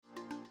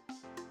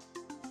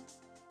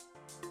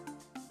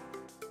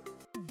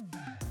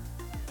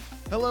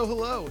Hello,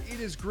 hello. It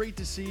is great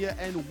to see you,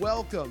 and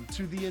welcome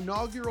to the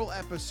inaugural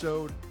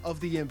episode of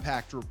the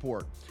Impact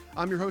Report.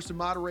 I'm your host and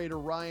moderator,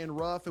 Ryan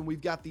Ruff, and we've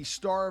got the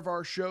star of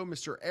our show,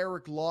 Mr.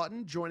 Eric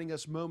Lawton, joining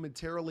us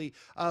momentarily.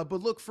 But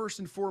look, first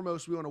and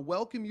foremost, we want to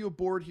welcome you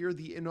aboard here,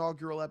 the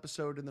inaugural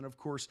episode, and then, of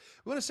course,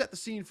 we want to set the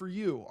scene for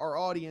you, our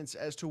audience,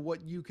 as to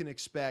what you can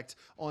expect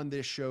on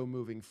this show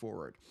moving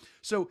forward.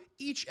 So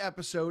each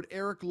episode,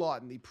 Eric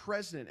Lawton, the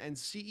president and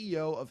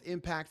CEO of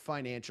Impact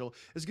Financial,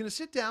 is going to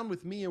sit down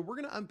with me, and we're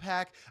going to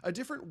unpack a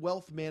different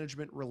wealth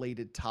management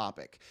related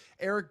topic.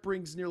 Eric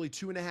brings nearly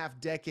 2.5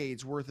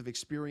 decades worth of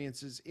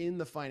experiences in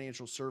the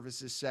financial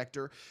services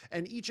sector.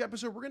 And each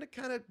episode, we're going to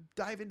kind of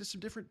dive into some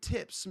different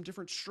tips, some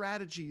different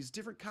strategies,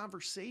 different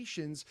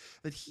conversations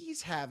that he's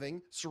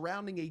having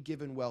surrounding a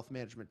given wealth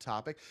management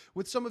topic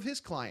with some of his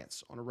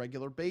clients on a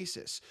regular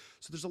basis.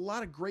 So there's a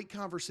lot of great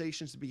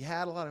conversations to be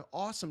had, a lot of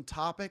awesome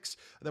topics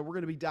that we're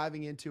going to be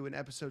diving into in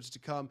episodes to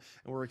come.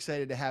 And we're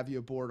excited to have you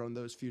aboard on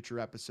those future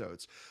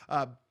episodes.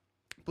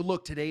 But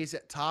look, today's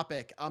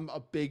topic, I'm a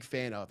big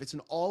fan of. It's an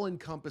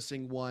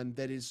all-encompassing one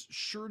that is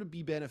sure to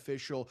be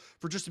beneficial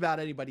for just about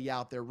anybody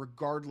out there,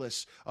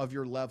 regardless of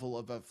your level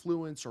of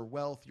affluence or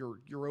wealth,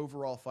 your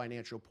overall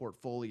financial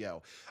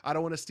portfolio. I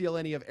don't want to steal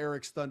any of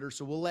Eric's thunder,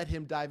 so we'll let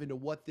him dive into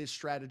what this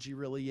strategy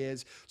really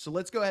is. So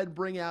let's go ahead and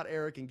bring out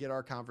Eric and get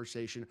our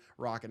conversation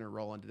rocking and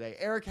rolling today.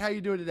 Eric, how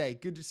you doing today?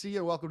 Good to see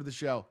you. Welcome to the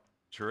show.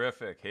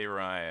 Terrific. Hey,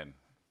 Ryan.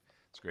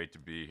 It's great to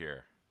be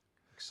here.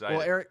 Excited.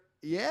 Well, Eric,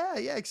 yeah,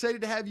 excited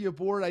to have you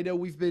aboard. I know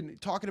we've been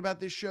talking about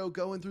this show,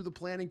 going through the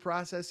planning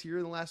process here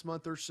in the last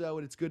month or so,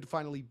 and it's good to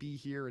finally be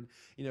here and,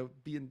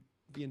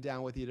 being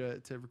down with you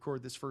to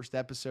record this first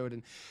episode.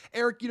 And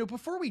Eric,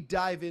 before we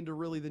dive into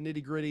really the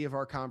nitty gritty of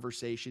our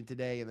conversation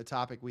today and the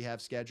topic we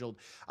have scheduled,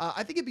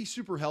 I think it'd be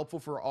super helpful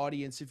for our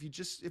audience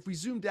if we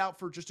zoomed out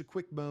for just a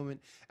quick moment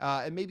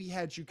and maybe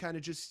had you kind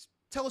of just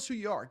tell us who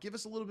you are. Give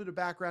us a little bit of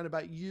background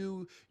about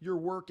you, your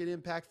work at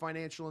Impact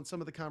Financial, and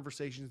some of the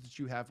conversations that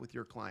you have with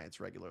your clients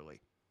regularly.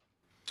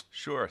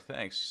 Sure,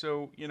 thanks.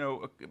 So,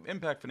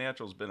 Impact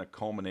Financial has been a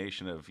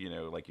culmination of,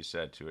 like you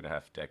said,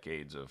 2.5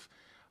 decades of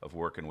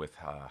working with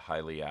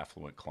highly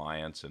affluent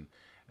clients. And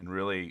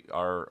really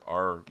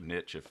our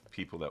niche of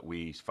people that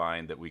we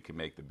find that we can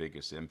make the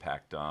biggest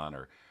impact on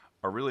are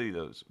really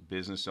those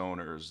business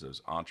owners,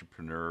 those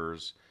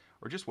entrepreneurs,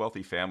 or just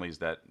wealthy families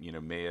that,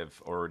 may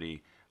have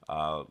already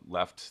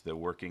left the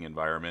working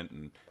environment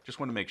and just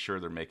want to make sure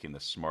they're making the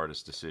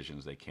smartest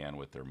decisions they can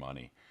with their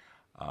money.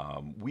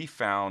 We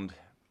found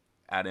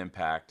at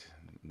Impact,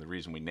 the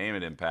reason we name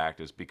it Impact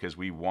is because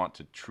we want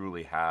to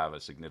truly have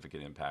a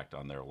significant impact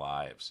on their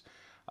lives.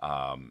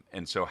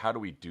 And so how do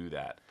we do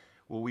that?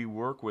 Well, we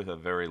work with a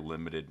very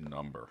limited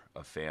number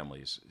of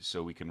families,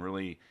 so we can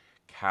really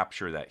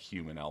capture that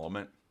human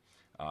element,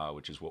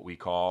 which is what we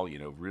call,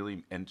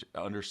 really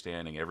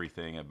understanding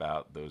everything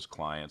about those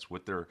clients,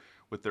 what they're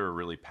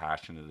really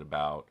passionate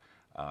about,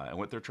 and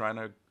what they're trying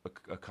to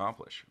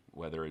accomplish,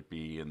 whether it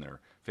be in their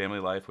family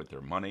life, with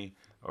their money,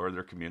 or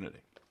their community.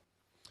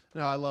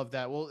 No, I love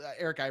that. Well,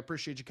 Eric, I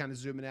appreciate you kind of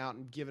zooming out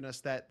and giving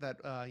us that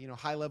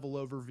high level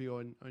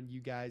overview on you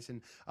guys,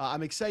 and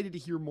I'm excited to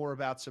hear more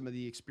about some of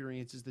the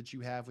experiences that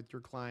you have with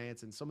your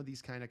clients and some of these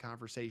kind of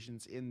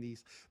conversations in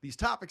these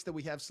topics that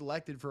we have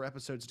selected for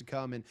episodes to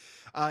come.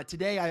 And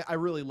today, I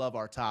really love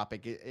our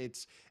topic.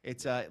 It's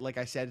like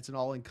I said, it's an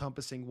all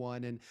encompassing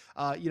one. And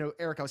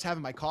Eric, I was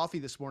having my coffee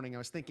this morning. I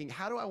was thinking,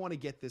 how do I want to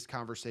get this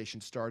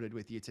conversation started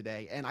with you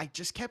today? And I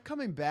just kept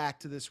coming back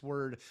to this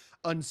word,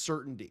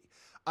 uncertainty.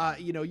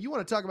 You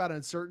want to talk about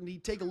uncertainty?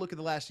 Take a look at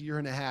the last year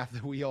and a half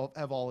that we all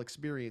have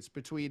experienced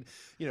between,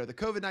 the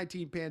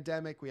COVID-19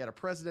 pandemic. We had a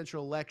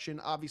presidential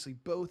election, obviously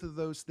both of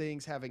those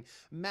things having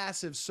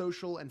massive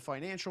social and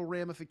financial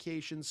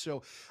ramifications.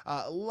 So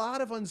a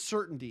lot of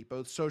uncertainty,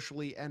 both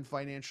socially and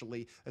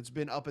financially, that's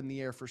been up in the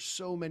air for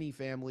so many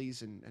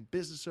families and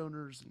business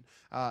owners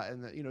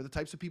and the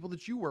types of people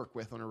that you work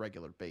with on a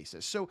regular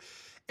basis. So,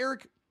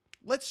 Eric,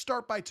 let's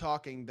start by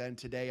talking then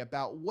today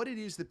about what it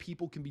is that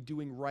people can be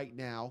doing right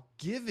now,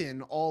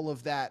 given all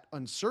of that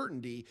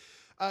uncertainty,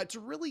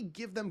 to really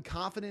give them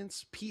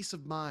confidence, peace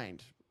of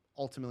mind,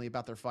 ultimately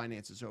about their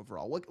finances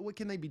overall. What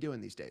can they be doing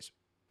these days?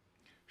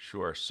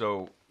 Sure.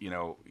 So,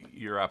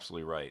 you're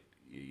absolutely right.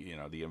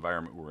 The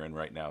environment we're in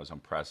right now is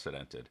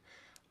unprecedented.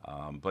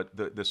 But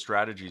the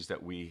strategies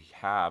that we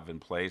have in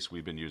place,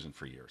 we've been using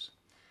for years.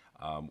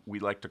 We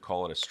like to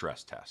call it a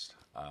stress test.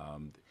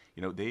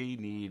 They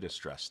need a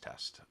stress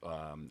test.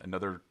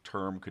 Another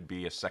term could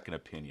be a second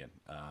opinion.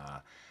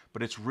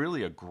 But it's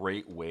really a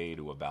great way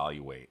to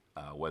evaluate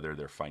whether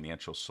their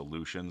financial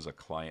solutions a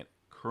client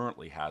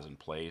currently has in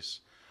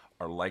place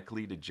are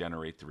likely to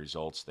generate the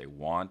results they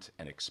want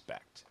and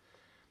expect.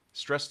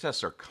 Stress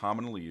tests are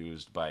commonly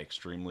used by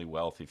extremely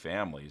wealthy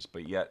families,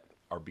 but yet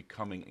are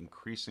becoming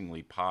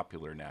increasingly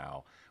popular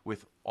now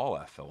with all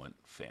affluent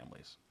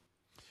families.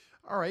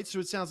 All right, so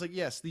it sounds like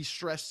yes, these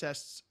stress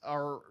tests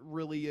are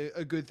really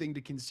a good thing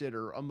to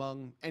consider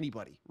among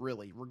anybody,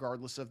 really,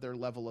 regardless of their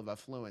level of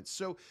affluence.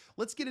 So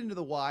let's get into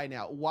the why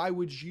now. Why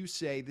would you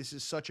say this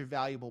is such a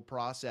valuable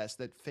process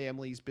that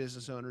families,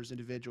 business owners,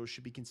 individuals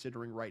should be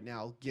considering right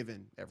now,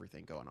 given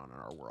everything going on in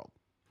our world?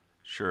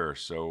 Sure.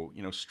 So,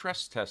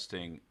 stress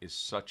testing is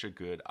such a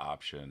good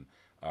option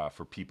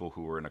for people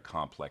who are in a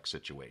complex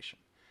situation,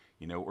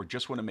 or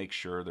just want to make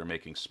sure they're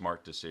making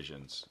smart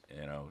decisions,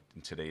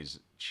 in today's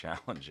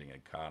challenging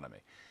economy.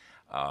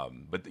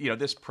 But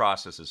this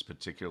process is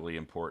particularly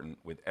important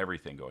with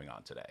everything going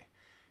on today.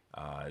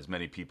 As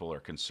many people are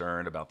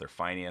concerned about their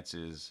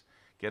finances,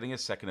 getting a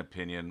second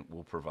opinion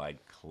will provide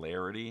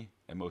clarity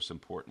and, most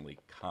importantly,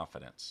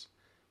 confidence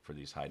for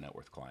these high net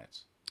worth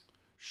clients.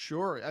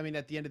 Sure. I mean,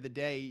 at the end of the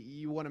day,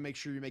 you want to make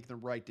sure you're making the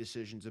right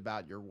decisions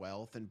about your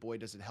wealth. And boy,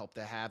 does it help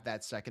to have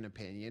that second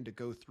opinion to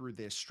go through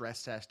this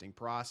stress testing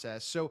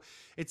process. So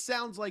it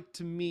sounds like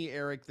to me,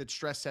 Eric, that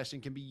stress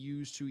testing can be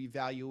used to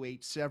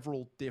evaluate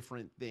several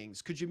different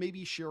things. Could you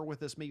maybe share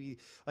with us, maybe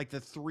like the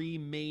three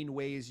main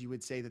ways you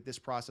would say that this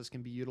process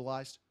can be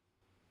utilized?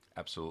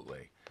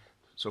 Absolutely.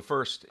 So,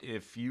 first,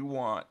 if you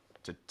want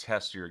to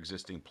test your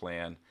existing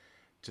plan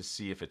to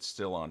see if it's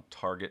still on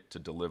target to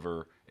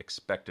deliver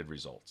expected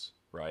results,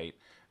 right?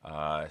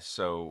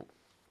 So,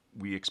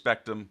 we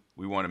expect them.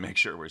 We want to make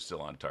sure we're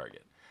still on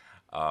target.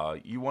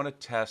 You want to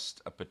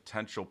test a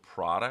potential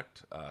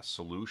product, a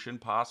solution,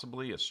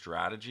 possibly a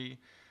strategy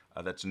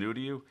that's new to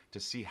you to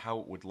see how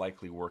it would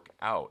likely work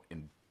out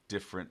in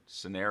different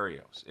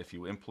scenarios if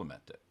you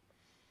implement it.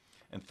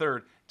 And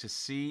third, to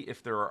see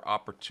if there are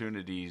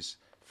opportunities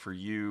for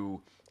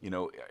you,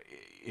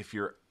 if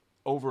you're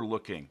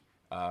overlooking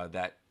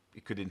that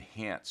it could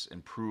enhance,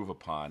 improve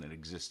upon an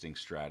existing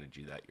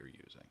strategy that you're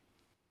using.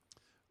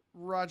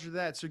 Roger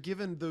that. So,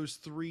 given those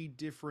three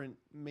different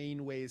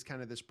main ways,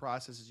 kind of this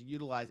process is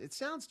utilized, it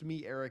sounds to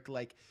me, Eric,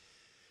 like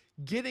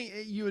getting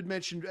you had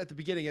mentioned at the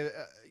beginning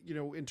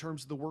in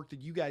terms of the work that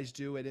you guys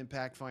do at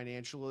Impact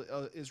Financial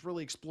is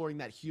really exploring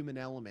that human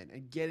element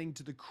and getting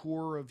to the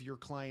core of your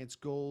clients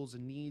goals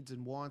and needs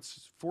and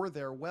wants for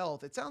their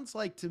wealth. It sounds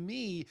like to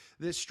me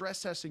this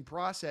stress testing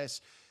process,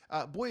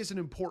 boy, is it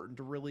important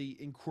to really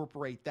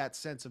incorporate that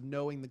sense of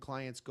knowing the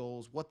client's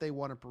goals, what they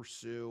want to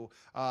pursue.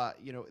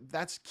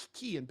 That's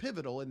key and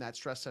pivotal in that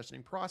stress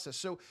testing process.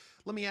 So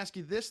let me ask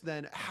you this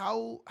then: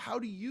 how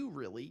do you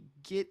really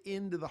get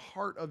into the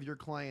heart of your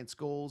client's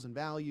goals and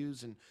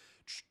values, and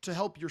to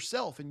help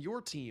yourself and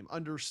your team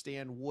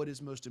understand what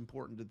is most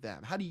important to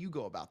them? How do you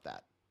go about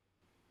that?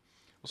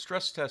 Well,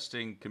 stress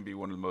testing can be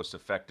one of the most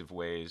effective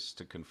ways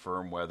to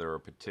confirm whether a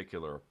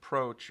particular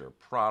approach or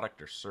product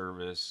or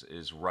service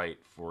is right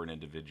for an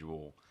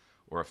individual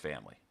or a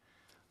family.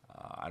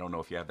 I don't know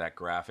if you have that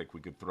graphic.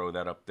 We could throw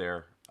that up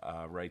there,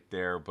 right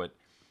there. But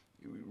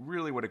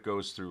really, what it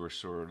goes through are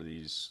sort of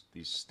these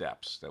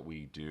steps that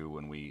we do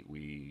when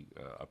we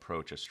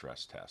approach a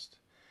stress test.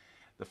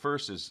 The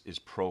first is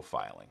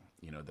profiling.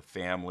 The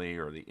family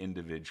or the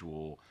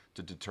individual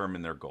to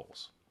determine their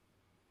goals.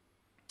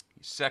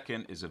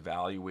 Second is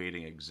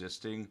evaluating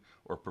existing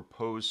or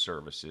proposed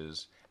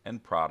services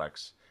and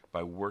products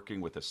by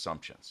working with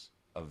assumptions,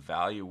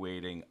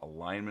 evaluating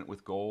alignment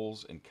with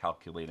goals, and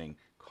calculating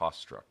cost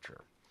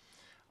structure.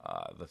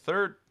 The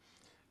third,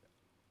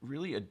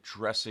 really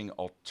addressing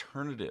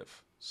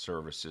alternative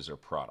services or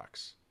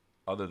products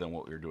other than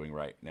what we're doing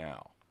right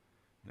now.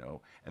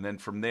 And then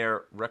from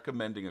there,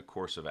 recommending a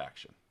course of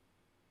action.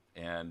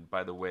 And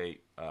by the way,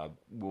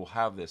 we'll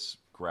have this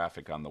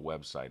graphic on the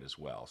website as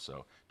well,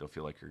 so don't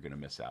feel like you're going to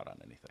miss out on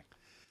anything.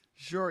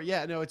 Sure.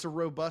 Yeah. No, it's a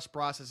robust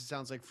process. It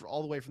sounds like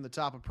all the way from the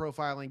top of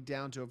profiling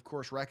down to, of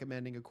course,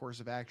 recommending a course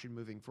of action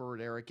moving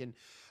forward, Eric. And,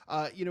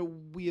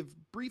 we have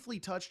briefly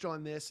touched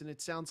on this, and it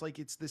sounds like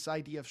it's this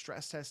idea of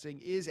stress testing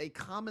is a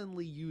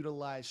commonly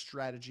utilized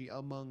strategy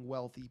among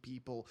wealthy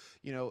people,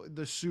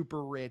 the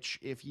super rich,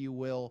 if you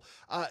will.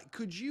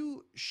 Could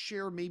you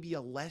share maybe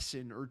a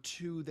lesson or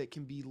two that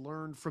can be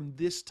learned from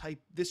this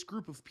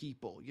group of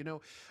people?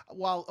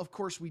 While, of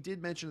course, we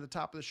did mention at the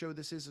top of the show,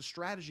 this is a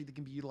strategy that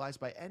can be utilized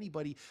by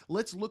anybody.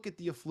 Let's look at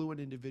the affluent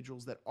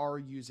individuals that are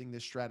using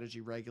this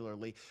strategy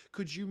regularly.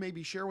 Could you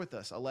maybe share with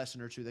us a lesson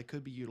or two that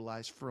could be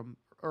utilized from,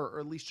 or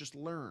at least just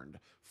learned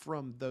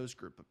from those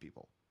group of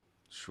people?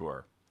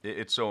 Sure.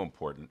 It's so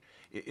important.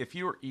 If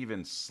you're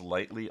even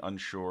slightly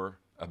unsure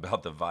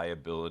about the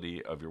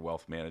viability of your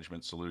wealth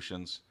management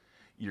solutions,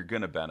 you're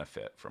going to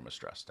benefit from a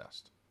stress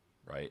test,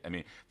 right? I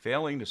mean,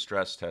 failing to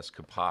stress test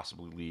could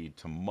possibly lead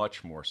to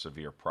much more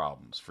severe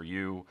problems for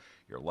you,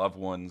 your loved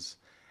ones,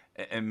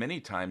 and many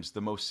times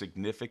the most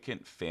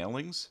significant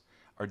failings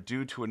are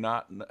due to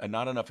not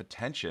enough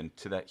attention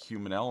to that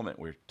human element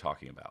we're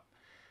talking about.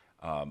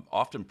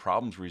 Often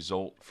problems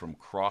result from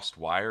crossed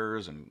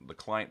wires and the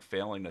client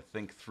failing to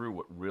think through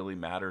what really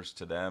matters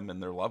to them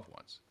and their loved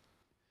ones.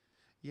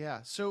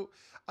 Yeah. So,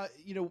 uh,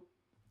 you know,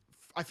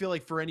 I feel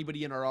like for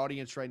anybody in our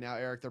audience right now,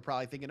 Eric, they're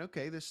probably thinking,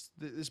 okay, this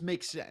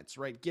makes sense,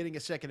 right? Getting a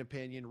second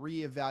opinion,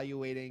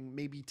 reevaluating,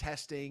 maybe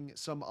testing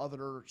some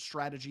other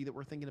strategy that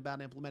we're thinking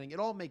about implementing. It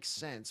all makes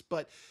sense,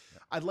 but Yeah,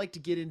 I'd like to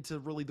get into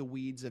really the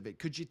weeds of it.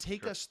 Could you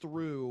take sure. us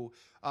through,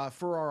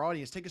 for our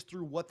audience, take us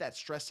through what that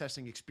stress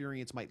testing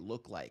experience might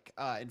look like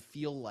and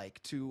feel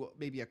like to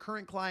maybe a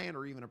current client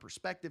or even a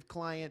prospective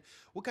client?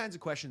 What kinds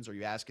of questions are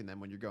you asking them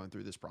when you're going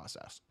through this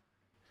process?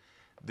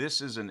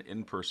 This is an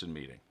in-person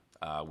meeting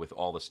with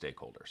all the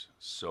stakeholders.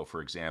 So,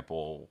 for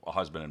example, a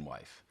husband and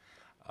wife.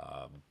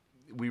 Uh,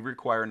 we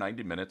require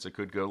 90 minutes. It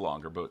could go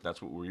longer, but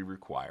that's what we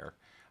require.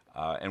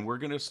 And we're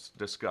going to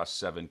discuss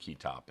 7 key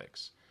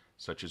topics,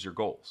 such as your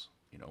goals.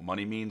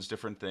 Money means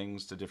different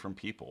things to different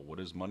people. What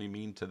does money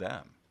mean to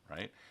them,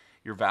 right?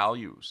 Your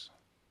values,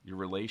 your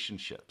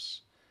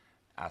relationships,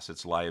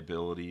 assets,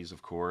 liabilities,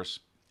 of course,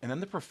 and then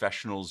the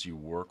professionals you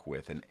work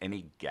with and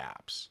any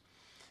gaps.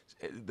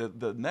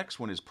 The next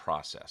one is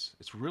process.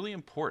 It's really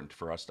important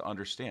for us to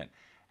understand.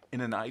 In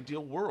an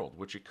ideal world,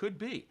 which it could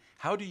be,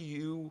 how do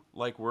you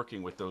like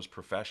working with those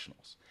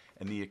professionals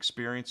and the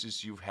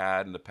experiences you've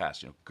had in the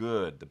past?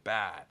 Good, the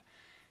bad.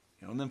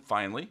 And then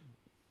finally,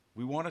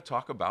 we want to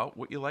talk about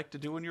what you like to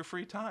do in your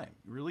free time.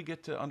 You really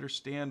get to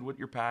understand what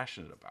you're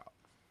passionate about.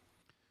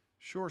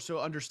 Sure. So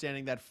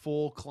understanding that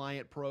full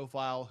client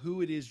profile,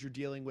 who it is you're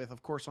dealing with,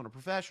 of course, on a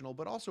professional,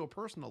 but also a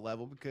personal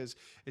level, because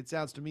it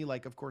sounds to me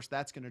like, of course,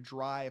 that's going to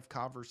drive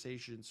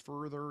conversations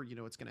further.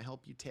 It's going to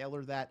help you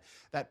tailor that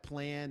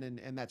plan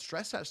and that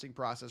stress testing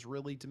process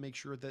really to make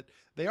sure that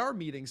they are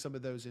meeting some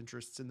of those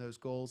interests and those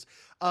goals.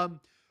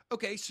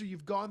 Okay, so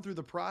you've gone through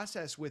the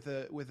process with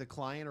a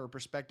client or a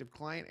prospective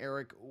client,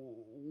 Eric.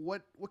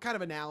 What kind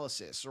of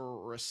analysis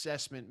or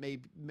assessment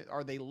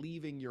are they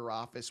leaving your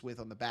office with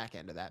on the back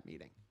end of that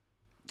meeting?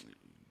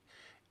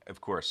 Of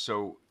course.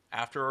 So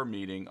after our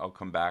meeting, I'll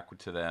come back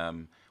to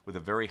them with a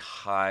very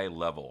high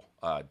level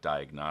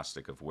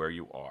diagnostic of where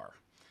you are,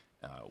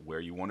 where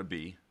you want to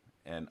be,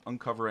 and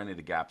uncover any of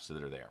the gaps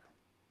that are there,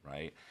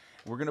 right?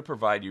 We're going to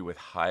provide you with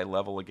high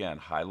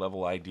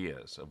level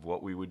ideas of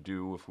what we would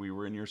do if we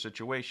were in your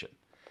situation.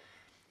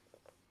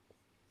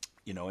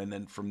 And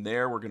then from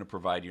there, we're going to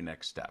provide you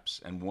next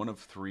steps. And one of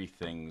 3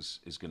 things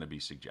is going to be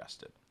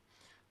suggested.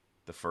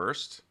 The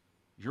first,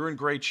 you're in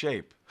great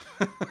shape.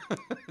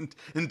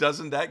 And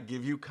doesn't that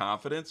give you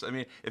confidence? I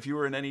mean, if you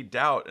were in any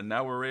doubt and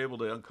now we're able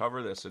to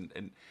uncover this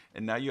and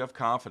now you have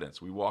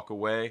confidence, we walk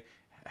away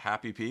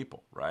happy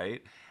people,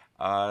 right?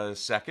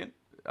 Second,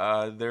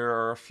 there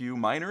are a few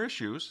minor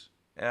issues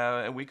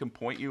and we can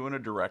point you in a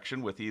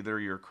direction with either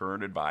your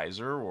current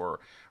advisor or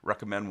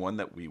recommend one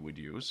that we would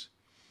use.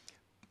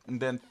 And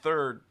then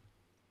third,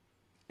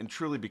 and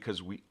truly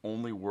because we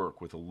only work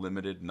with a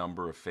limited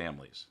number of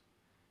families,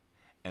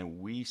 and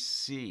we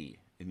see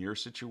in your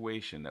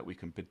situation that we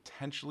can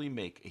potentially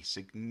make a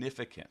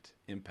significant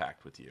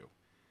impact with you,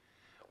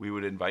 we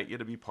would invite you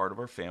to be part of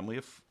our family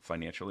of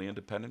financially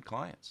independent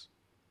clients,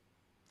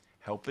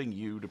 helping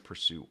you to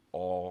pursue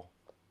all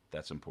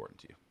that's important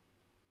to you.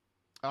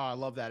 Oh, I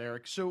love that,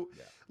 Eric. So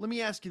Yeah. let me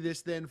ask you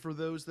this then for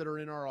those that are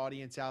in our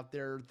audience out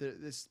there,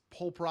 this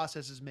whole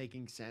process is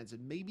making sense,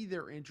 and maybe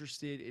they're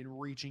interested in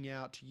reaching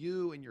out to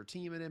you and your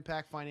team at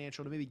Impact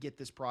Financial to maybe get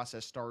this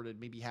process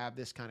started, maybe have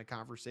this kind of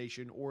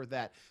conversation or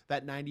that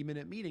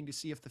 90-minute meeting to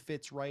see if the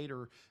fit's right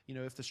or,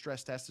 if the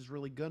stress test is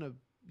really going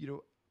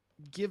to,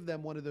 give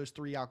them one of those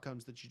 3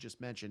 outcomes that you just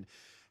mentioned.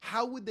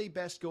 How would they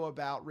best go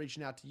about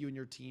reaching out to you and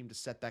your team to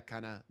set that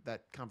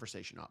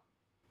conversation up?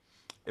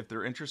 If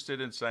they're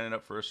interested in signing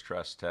up for a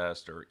stress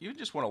test or even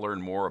just want to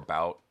learn more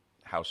about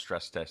how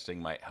stress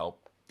testing might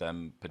help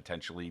them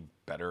potentially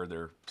better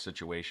their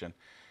situation,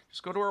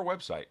 just go to our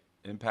website,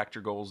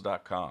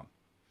 impactyourgoals.com.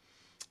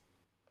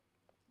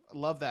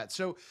 Love that.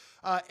 So,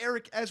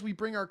 Eric, as we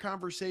bring our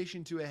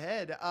conversation to a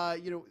head,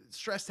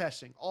 stress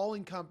testing, all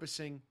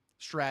encompassing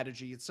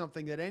strategy. It's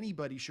something that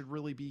anybody should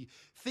really be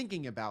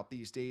thinking about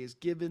these days,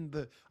 given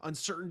the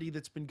uncertainty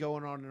that's been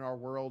going on in our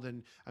world.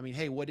 And I mean,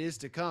 hey, what is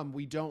to come?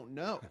 We don't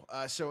know.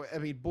 So, I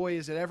mean, boy,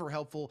 is it ever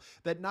helpful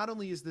that not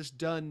only is this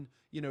done,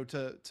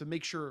 to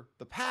make sure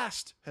the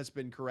past has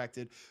been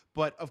corrected,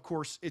 but of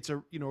course, it's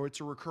a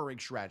recurring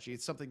strategy.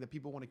 It's something that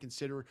people want to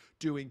consider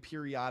doing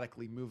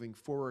periodically moving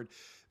forward.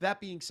 That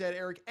being said,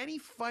 Eric, any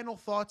final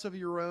thoughts of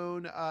your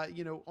own,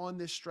 on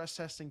this stress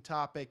testing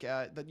topic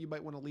that you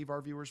might want to leave our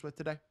viewers with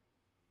today?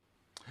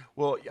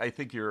 Well, I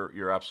think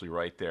you're absolutely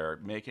right there,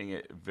 making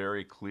it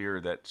very clear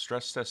that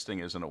stress testing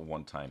isn't a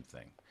one-time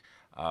thing.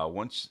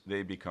 Once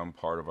they become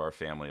part of our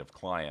family of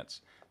clients,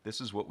 this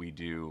is what we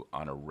do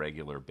on a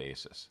regular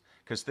basis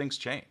because things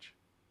change.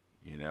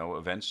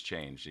 Events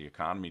change, the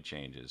economy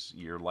changes,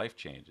 your life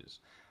changes.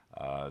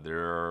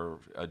 There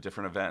are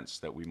different events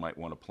that we might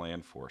want to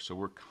plan for. So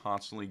we're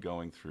constantly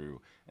going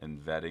through and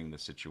vetting the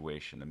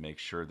situation to make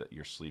sure that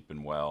you're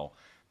sleeping well,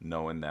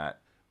 knowing that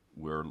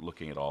we're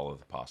looking at all of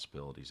the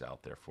possibilities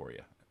out there for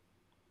you.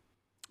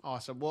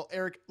 Awesome. Well,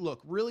 Eric,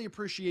 look, really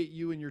appreciate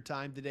you and your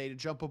time today to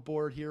jump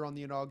aboard here on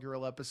the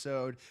inaugural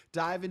episode,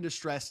 dive into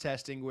stress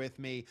testing with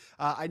me.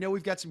 I know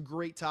we've got some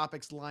great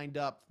topics lined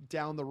up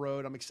down the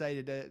road. I'm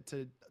excited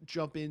to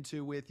jump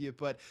into with you.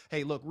 But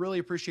hey, look, really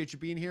appreciate you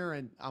being here,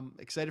 and I'm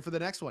excited for the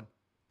next one.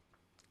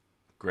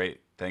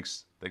 Great.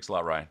 Thanks a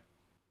lot, Ryan.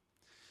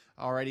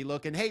 Alrighty,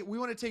 look, and hey, we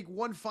want to take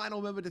one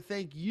final moment to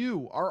thank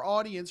you, our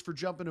audience, for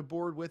jumping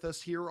aboard with us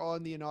here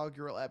on the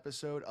inaugural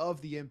episode of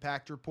the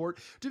Impact Report.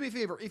 Do me a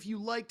favor, if you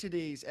liked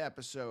today's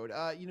episode,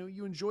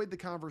 you enjoyed the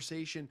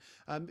conversation,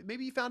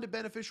 maybe you found it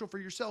beneficial for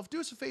yourself, do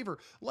us a favor,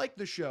 like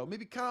the show,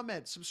 maybe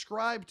comment,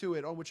 subscribe to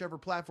it on whichever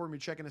platform you're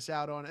checking us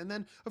out on, and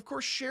then, of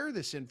course, share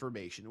this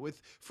information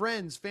with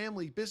friends,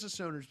 family, business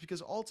owners,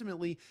 because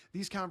ultimately,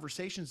 these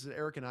conversations that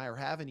Eric and I are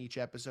having each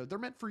episode, they're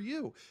meant for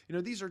you.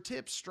 These are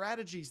tips,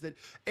 strategies that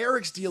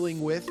Eric's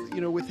dealing with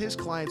his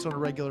clients on a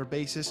regular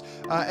basis,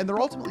 and they're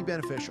ultimately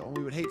beneficial. And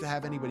we would hate to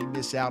have anybody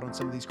miss out on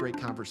some of these great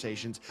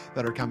conversations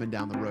that are coming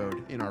down the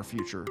road in our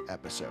future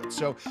episodes.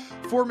 So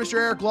for Mr.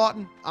 Eric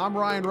Lawton, I'm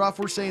Ryan Ruff.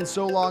 We're saying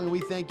so long, and we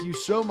thank you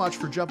so much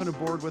for jumping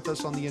aboard with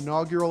us on the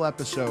inaugural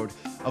episode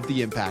of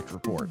the Impact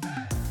Report.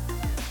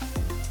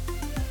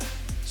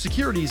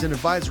 Securities and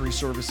advisory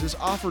services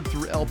offered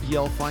through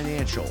LPL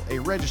Financial, a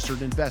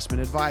registered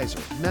investment advisor,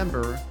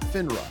 member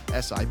FINRA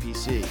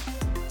SIPC.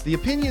 The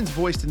opinions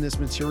voiced in this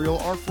material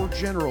are for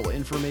general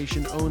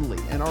information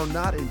only and are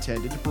not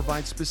intended to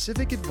provide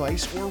specific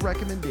advice or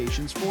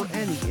recommendations for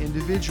any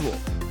individual.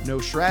 No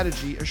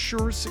strategy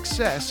assures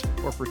success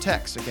or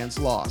protects against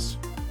loss.